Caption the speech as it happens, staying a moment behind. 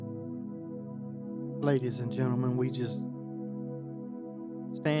Ladies and gentlemen, we just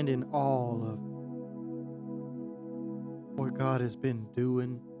stand in awe of what God has been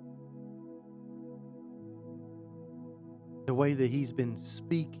doing, the way that He's been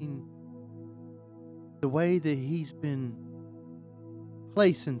speaking, the way that He's been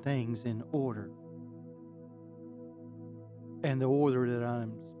placing things in order. And the order that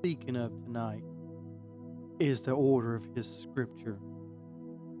I'm speaking of tonight is the order of His Scripture.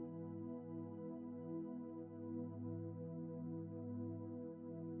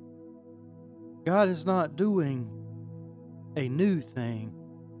 God is not doing a new thing.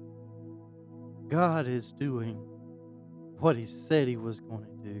 God is doing what He said He was going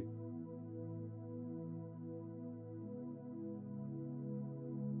to do.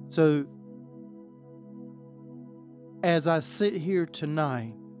 So, as I sit here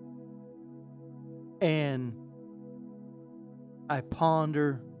tonight and I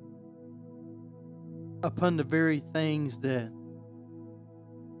ponder upon the very things that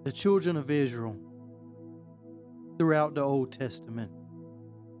the children of Israel throughout the Old Testament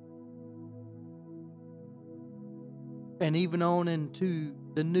and even on into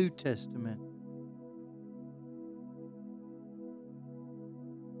the New Testament,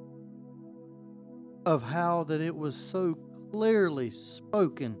 of how that it was so clearly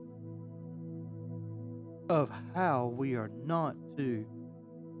spoken of how we are not to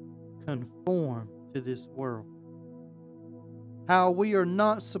conform to this world, how we are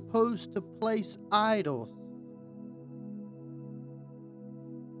not supposed to place idols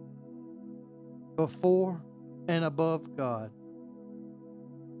before and above God.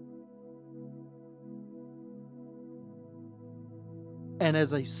 And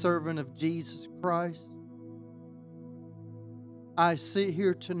as a servant of Jesus Christ, I sit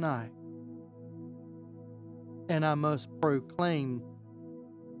here tonight and I must proclaim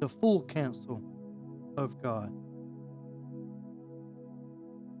the full counsel of God.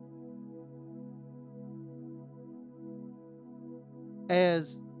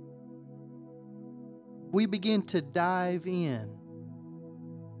 As we begin to dive in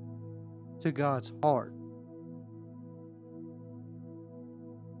to God's heart,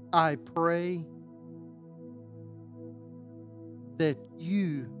 I pray that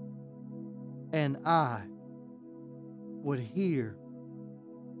you and I would hear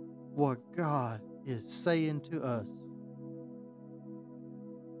what God is saying to us.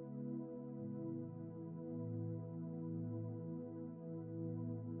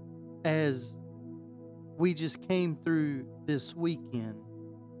 As we just came through this weekend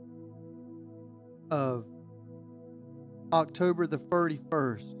of October the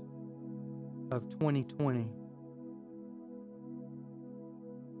 31st of 2020.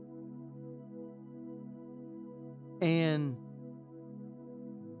 And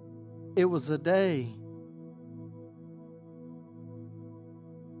it was the day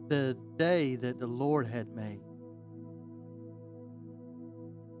that the Lord had made.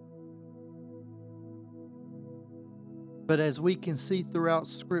 But as we can see throughout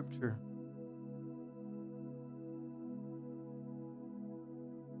Scripture,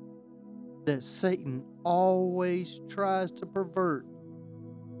 that Satan always tries to pervert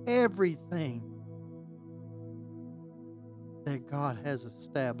everything that God has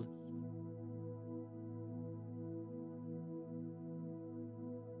established.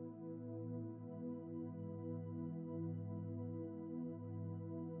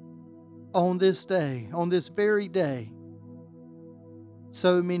 On this day, on this very day,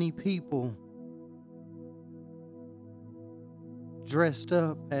 so many people dressed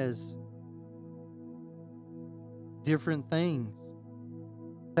up as different things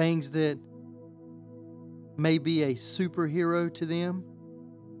that may be a superhero to them,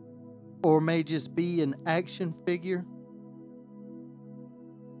 or may just be an action figure.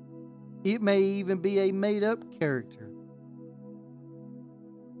 It may even be a made-up character.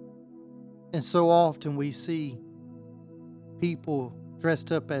 And so often we see people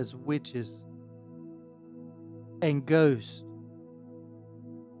dressed up as witches and ghosts.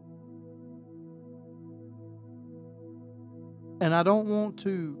 And I don't want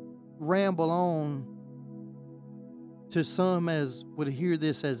to ramble on to some as would hear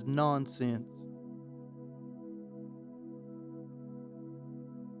this as nonsense.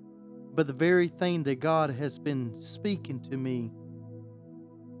 But the very thing that God has been speaking to me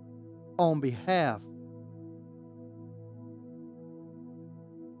on behalf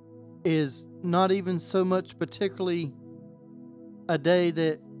is not even so much particularly a day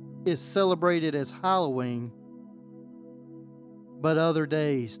that is celebrated as Halloween, but other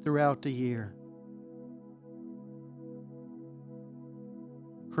days throughout the year.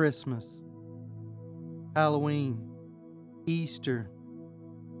 Christmas, Halloween, Easter,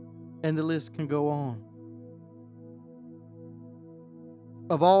 and the list can go on.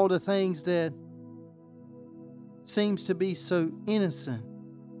 Of all the things that seems to be so innocent,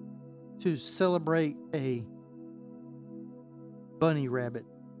 to celebrate a bunny rabbit,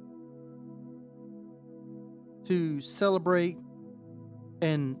 to celebrate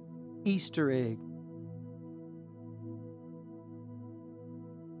an Easter egg,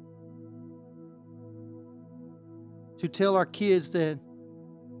 to tell our kids that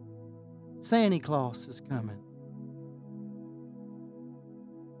Santa Claus is coming.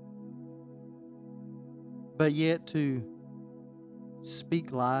 But yet to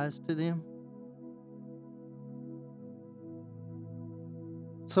speak lies to them.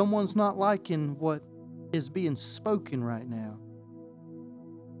 Someone's not liking what is being spoken right now.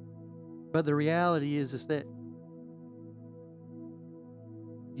 But the reality is that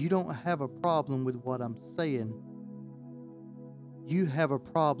you don't have a problem with what I'm saying. You have a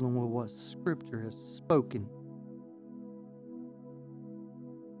problem with what Scripture has spoken.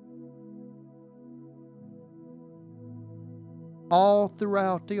 All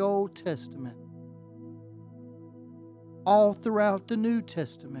throughout the Old Testament, all throughout the New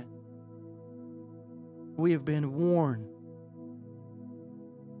Testament, we have been warned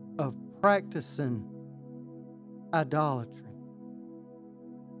of practicing idolatry.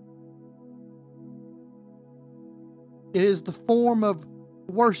 It is the form of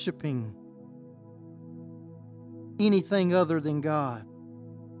worshiping anything other than God.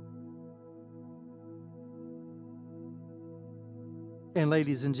 And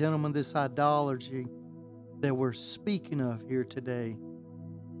ladies and gentlemen, this idolatry that we're speaking of here today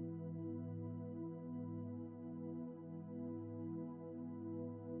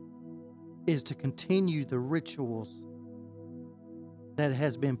is to continue the rituals that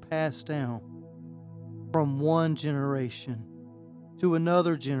has been passed down from one generation to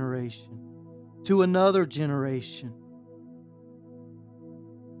another generation to another generation.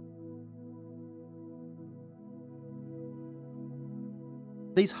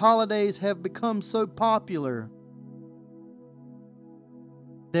 These holidays have become so popular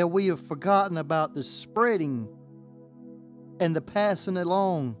that we have forgotten about the spreading and the passing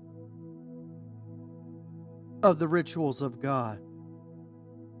along of the rituals of God.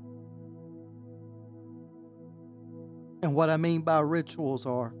 And what I mean by rituals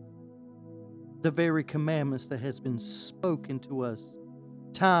are the very commandments that has been spoken to us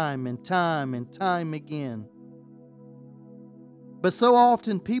time and time and time again. But so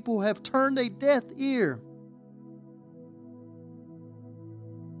often people have turned a deaf ear.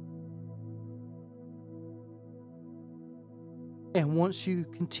 And once you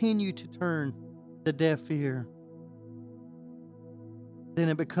continue to turn the deaf ear, then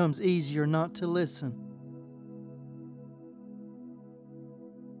it becomes easier not to listen.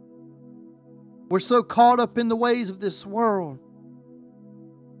 We're so caught up in the ways of this world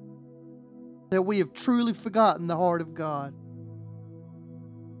that we have truly forgotten the heart of God.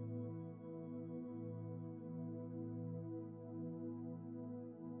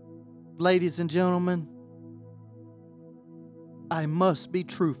 Ladies and gentlemen, I must be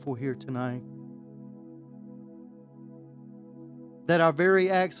truthful here tonight. That our very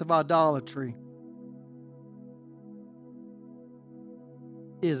acts of idolatry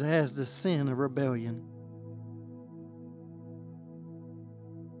has the sin of rebellion.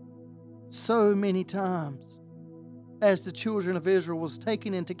 So many times, as the children of Israel was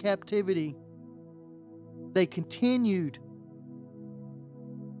taken into captivity, they continued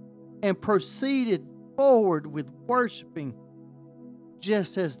and proceeded forward with worshiping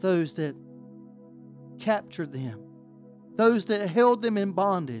just as those that captured them, those that held them in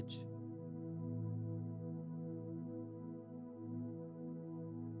bondage.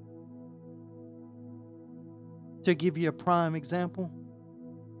 To give you a prime example,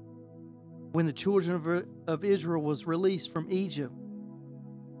 when the children of Israel was released from Egypt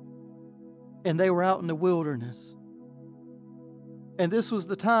and they were out in the wilderness, and this was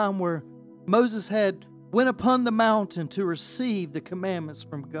the time where Moses had went upon the mountain to receive the commandments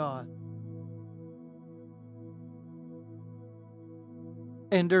from God.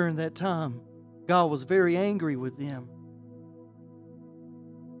 And during that time, God was very angry with them.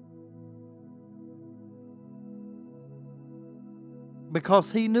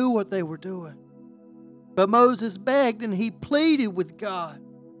 Because he knew what they were doing. But Moses begged and he pleaded with God.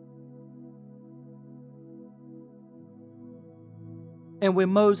 And when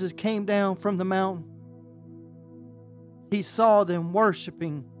Moses came down from the mountain, he saw them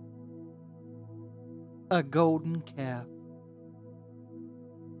worshiping a golden calf.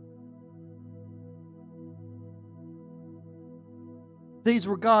 These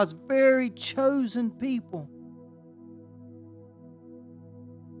were God's very chosen people.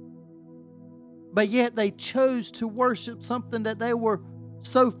 But yet they chose to worship something that they were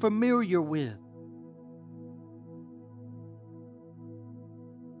so familiar with.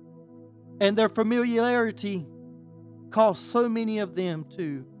 And their familiarity caused so many of them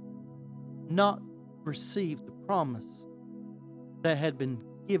to not receive the promise that had been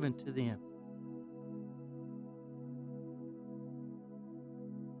given to them.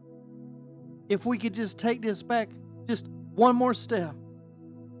 If we could just take this back just one more step.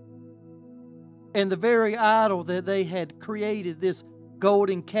 And the very idol that they had created, this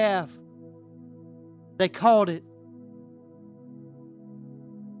golden calf, they called it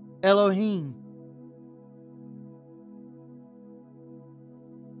Elohim.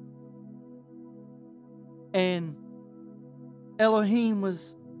 And Elohim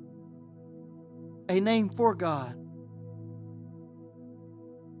was a name for God.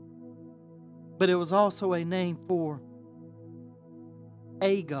 But it was also a name for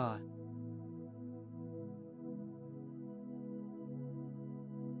a God.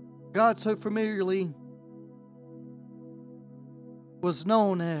 God so familiarly was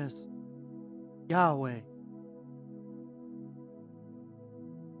known as Yahweh.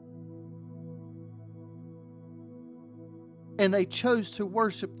 And they chose to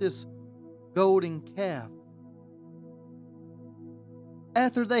worship this golden calf.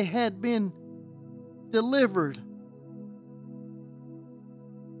 After they had been delivered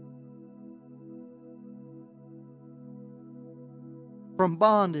from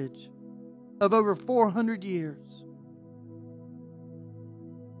bondage of over 400 years.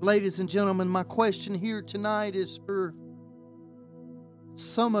 Ladies and gentlemen, my question here tonight is for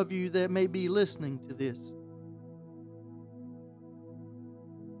some of you that may be listening to this.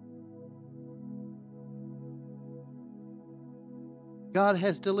 God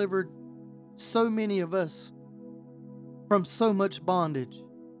has delivered so many of us from so much bondage.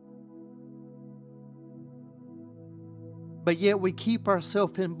 But yet we keep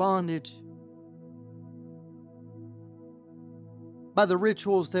ourselves in bondage by the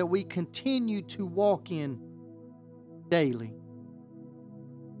rituals that we continue to walk in daily.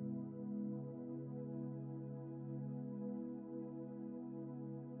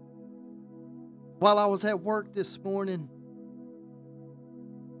 While I was at work this morning,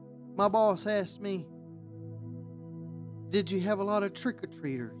 my boss asked me, "Did you have a lot of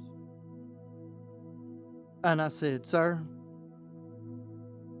trick-or-treaters?" And I said, "Sir,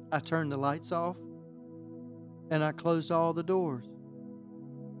 I turned the lights off and I closed all the doors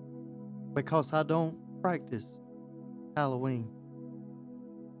because I don't practice Halloween.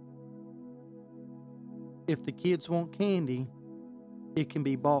 If the kids want candy, it can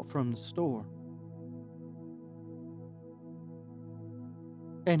be bought from the store."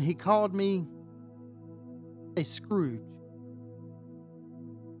 And he called me a Scrooge.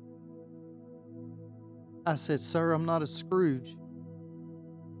 I said, "Sir, I'm not a Scrooge.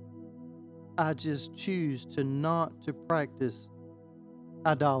 I just choose to not to practice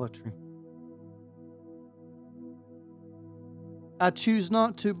idolatry. I choose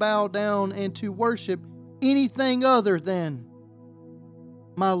not to bow down and to worship anything other than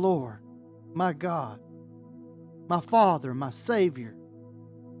my Lord, my God, my Father, my Savior."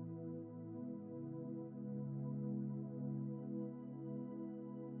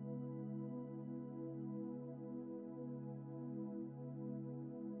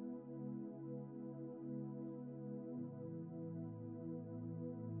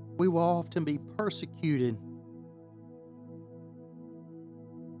 We will often be persecuted,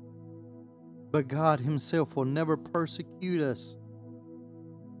 but God Himself will never persecute us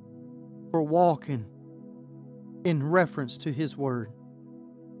for walking in reference to His Word.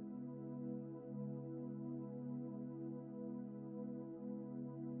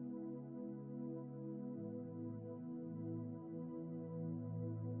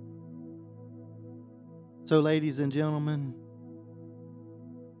 So, ladies and gentlemen,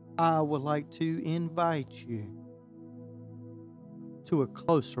 I would like to invite you to a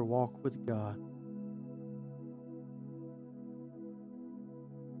closer walk with God.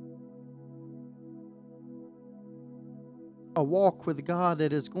 A walk with God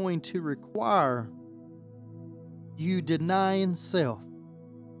that is going to require you denying self.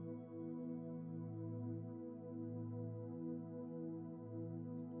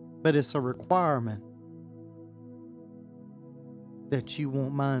 But it's a requirement that you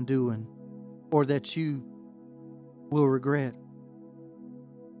won't mind doing or that you will regret.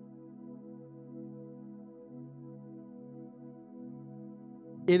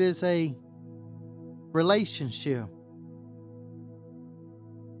 It is a relationship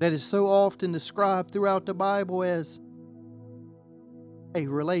that is so often described throughout the Bible as a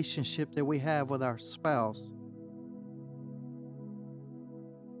relationship that we have with our spouse.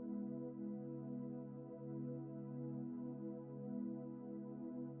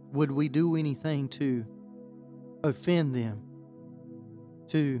 Would we do anything to offend them,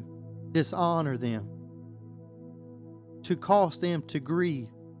 to dishonor them, to cause them to grieve?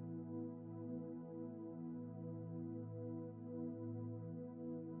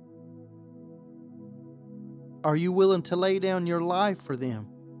 Are you willing to lay down your life for them?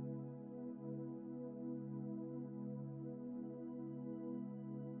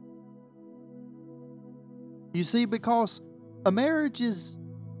 You see, because a marriage is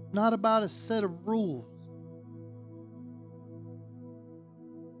not about a set of rules.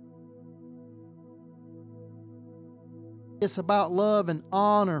 It's about love and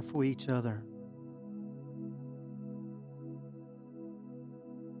honor for each other.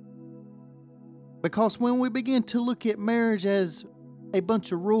 Because when we begin to look at marriage as a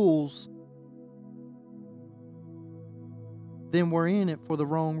bunch of rules, then we're in it for the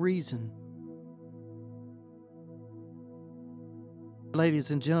wrong reason. Ladies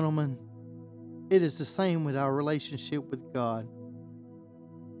and gentlemen, it is the same with our relationship with God.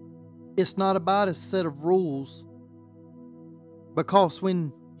 It's not about a set of rules, because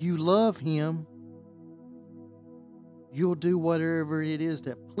when you love Him, you'll do whatever it is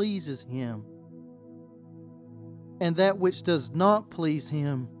that pleases Him. And that which does not please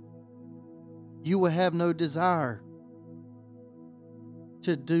Him, you will have no desire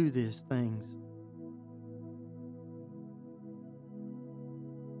to do these things.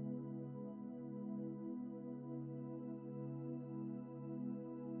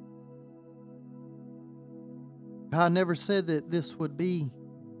 God never said that this would be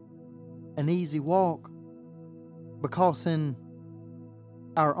an easy walk, because in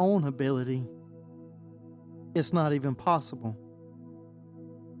our own ability, it's not even possible.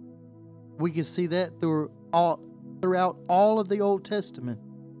 We can see that throughout all of the Old Testament.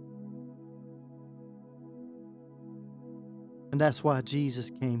 And that's why Jesus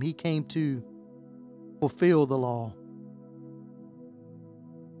came. He came to fulfill the law.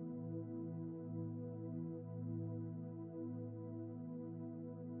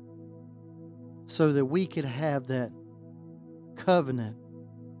 So that we could have that covenant,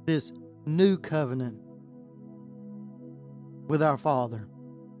 this new covenant with our Father.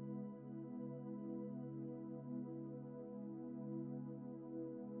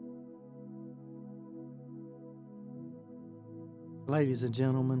 Ladies and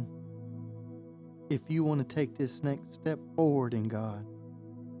gentlemen, if you want to take this next step forward in God,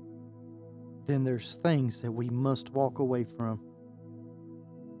 then there's things that we must walk away from.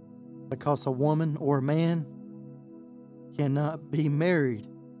 Because a woman or a man cannot be married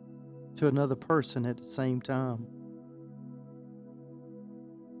to another person at the same time.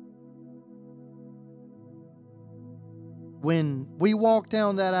 When we walked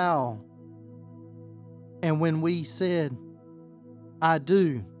down that aisle, and when we said, I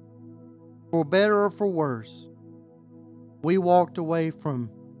do, for better or for worse, we walked away from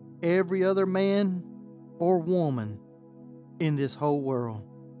every other man or woman in this whole world.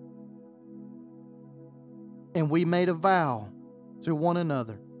 And we made a vow to one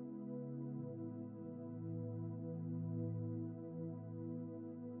another.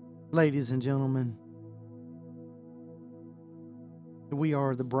 Ladies and gentlemen, we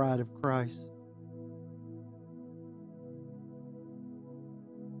are the bride of Christ.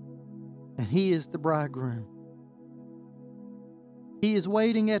 And He is the bridegroom. He is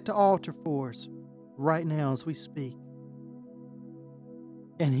waiting at the altar for us right now as we speak.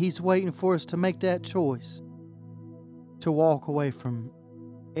 And He's waiting for us to make that choice, to walk away from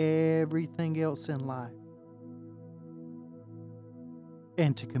everything else in life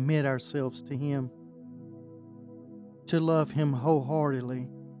and to commit ourselves to Him, to love Him wholeheartedly,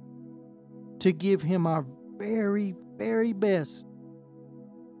 to give Him our very, very best.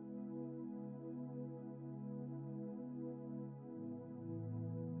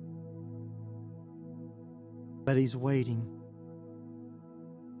 But He's waiting.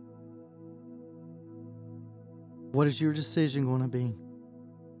 What is your decision going to be?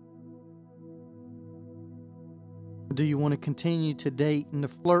 Do you want to continue to date and to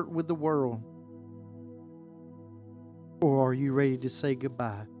flirt with the world? Or are you ready to say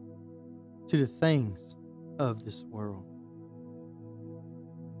goodbye to the things of this world?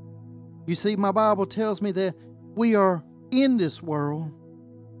 You see, my Bible tells me that we are in this world,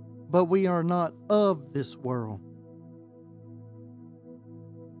 but we are not of this world.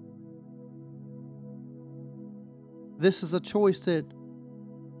 This is a choice that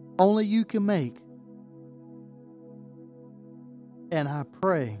only you can make. And I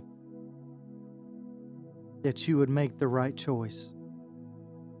pray that you would make the right choice.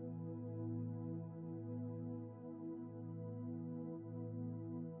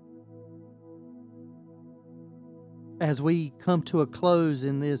 As we come to a close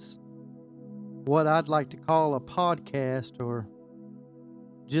in this, what I'd like to call a podcast, or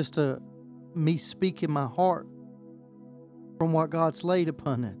just me speaking my heart from what God's laid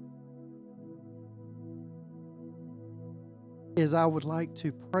upon it, is I would like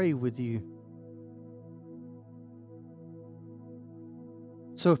to pray with you.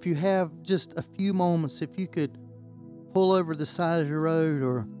 So if you have just a few moments, if you could pull over the side of the road,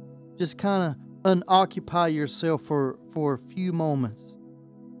 or just kind of unoccupy yourself for a few moments,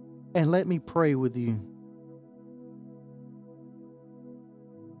 and let me pray with you.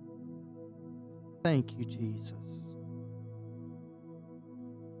 Thank you, Jesus.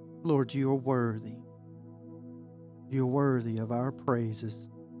 Lord, you are worthy. You're worthy of our praises.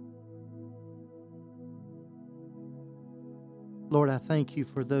 Lord, I thank you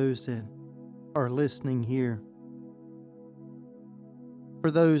for those that are listening here.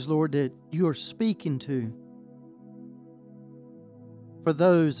 For those, Lord, that you are speaking to. For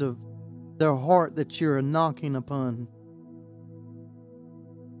those of their heart that you're knocking upon.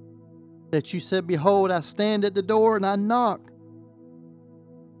 That you said, behold, I stand at the door and I knock.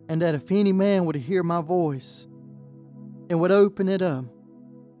 And that if any man would hear my voice and would open it up,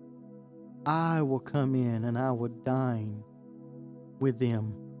 I will come in and I will dine with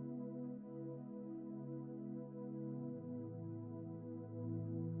them.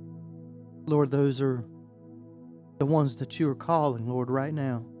 Lord, those are the ones that you are calling, Lord, right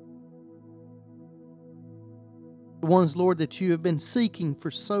now. The ones, Lord, that you have been seeking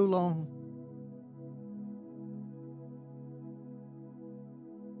for so long.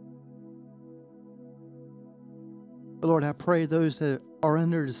 But Lord, I pray those that are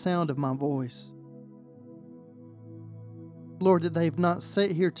under the sound of my voice, Lord, that they've not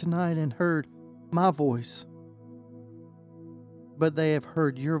sat here tonight and heard my voice, but they have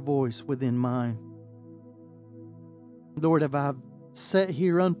heard your voice within mine. Lord, have I sat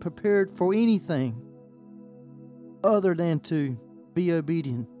here unprepared for anything other than to be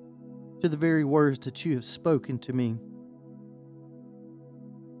obedient to the very words that you have spoken to me.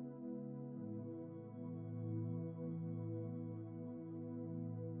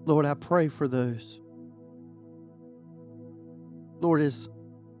 Lord, I pray for those. Lord, as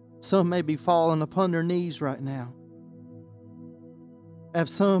some may be falling upon their knees right now, as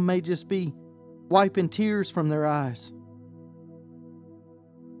some may just be wiping tears from their eyes,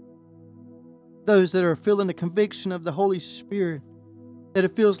 those that are feeling the conviction of the Holy Spirit, that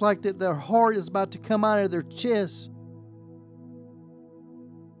it feels like that their heart is about to come out of their chest.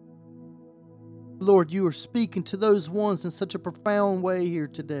 Lord, you are speaking to those ones in such a profound way here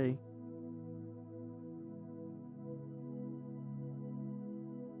today.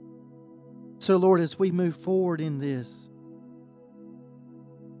 So, Lord, as we move forward in this,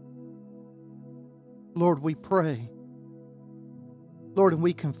 Lord, we pray. Lord, and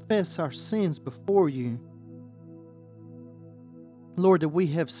we confess our sins before you. Lord, that we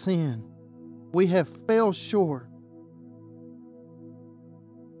have sinned. We have fell short.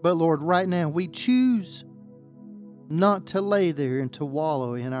 But Lord, right now we choose not to lay there and to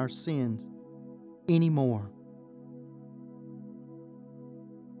wallow in our sins anymore.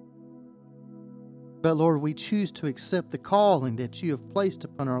 But Lord, we choose to accept the calling that you have placed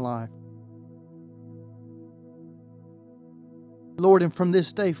upon our life. Lord, and from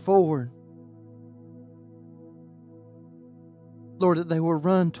this day forward, Lord, that they will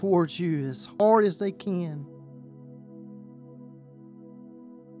run towards you as hard as they can.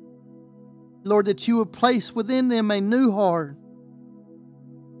 Lord, that you would place within them a new heart.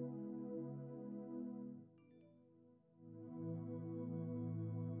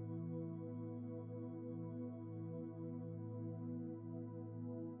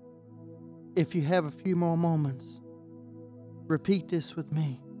 If you have a few more moments, repeat this with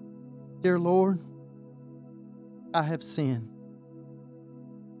me. Dear Lord, I have sinned.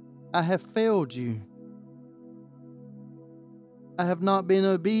 I have failed you. I have not been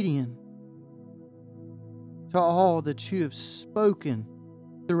obedient to all that you have spoken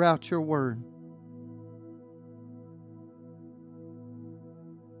throughout your word.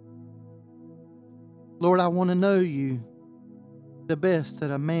 Lord, I want to know you the best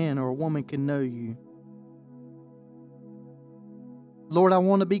that a man or a woman can know you. Lord, I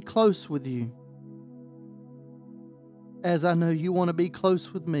want to be close with you, as I know you want to be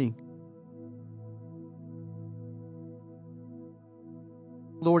close with me.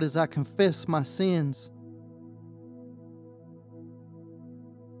 Lord, as I confess my sins,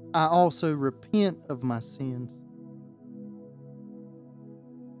 I also repent of my sins.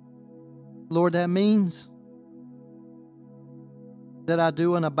 Lord, that means that I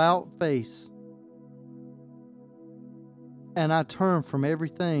do an about face and I turn from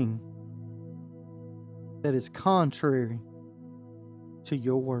everything that is contrary to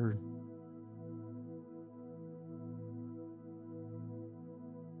your word.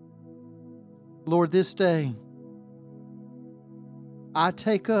 Lord, this day, I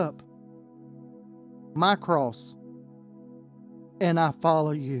take up my cross and I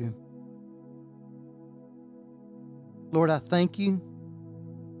follow you. Lord, I thank you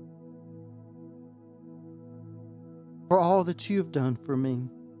for all that you have done for me.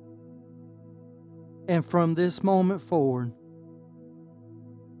 And from this moment forward,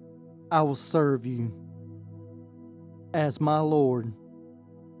 I will serve you as my Lord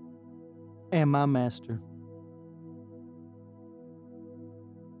and my Master.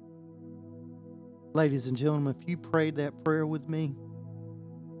 Ladies and gentlemen, if you prayed that prayer with me,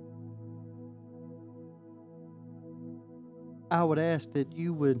 I would ask that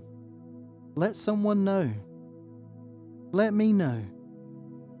you would let someone know. Let me know.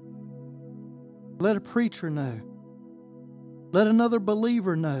 Let a preacher know. Let another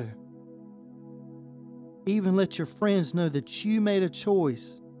believer know. Even let your friends know that you made a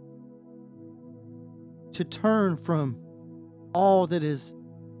choice to turn from all that is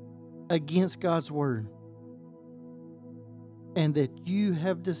against God's word, and that you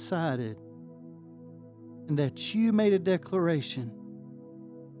have decided and that you made a declaration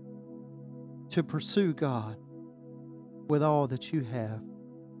to pursue God with all that you have.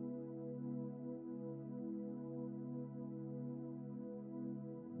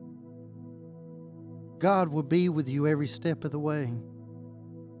 God will be with you every step of the way.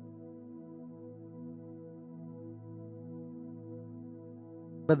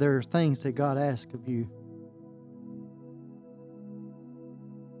 But there are things that God asks of you.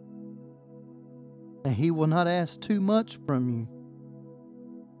 And He will not ask too much from you.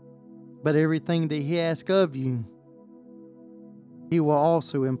 But everything that He asks of you, He will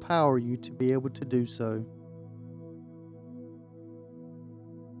also empower you to be able to do so.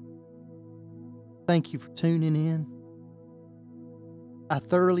 Thank you for tuning in. I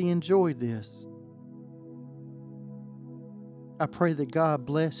thoroughly enjoyed this. I pray that God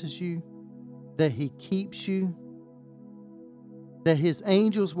blesses you, that He keeps you, that His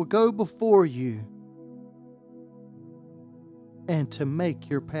angels will go before you and to make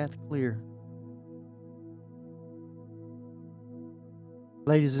your path clear.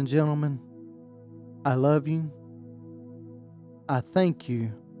 Ladies and gentlemen, I love you. I thank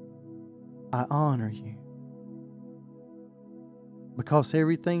you. I honor you. Because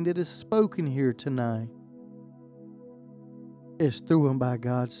everything that is spoken here tonight is through and by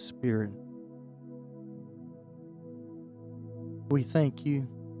God's Spirit. We thank you,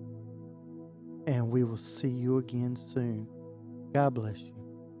 and we will see you again soon. God bless you.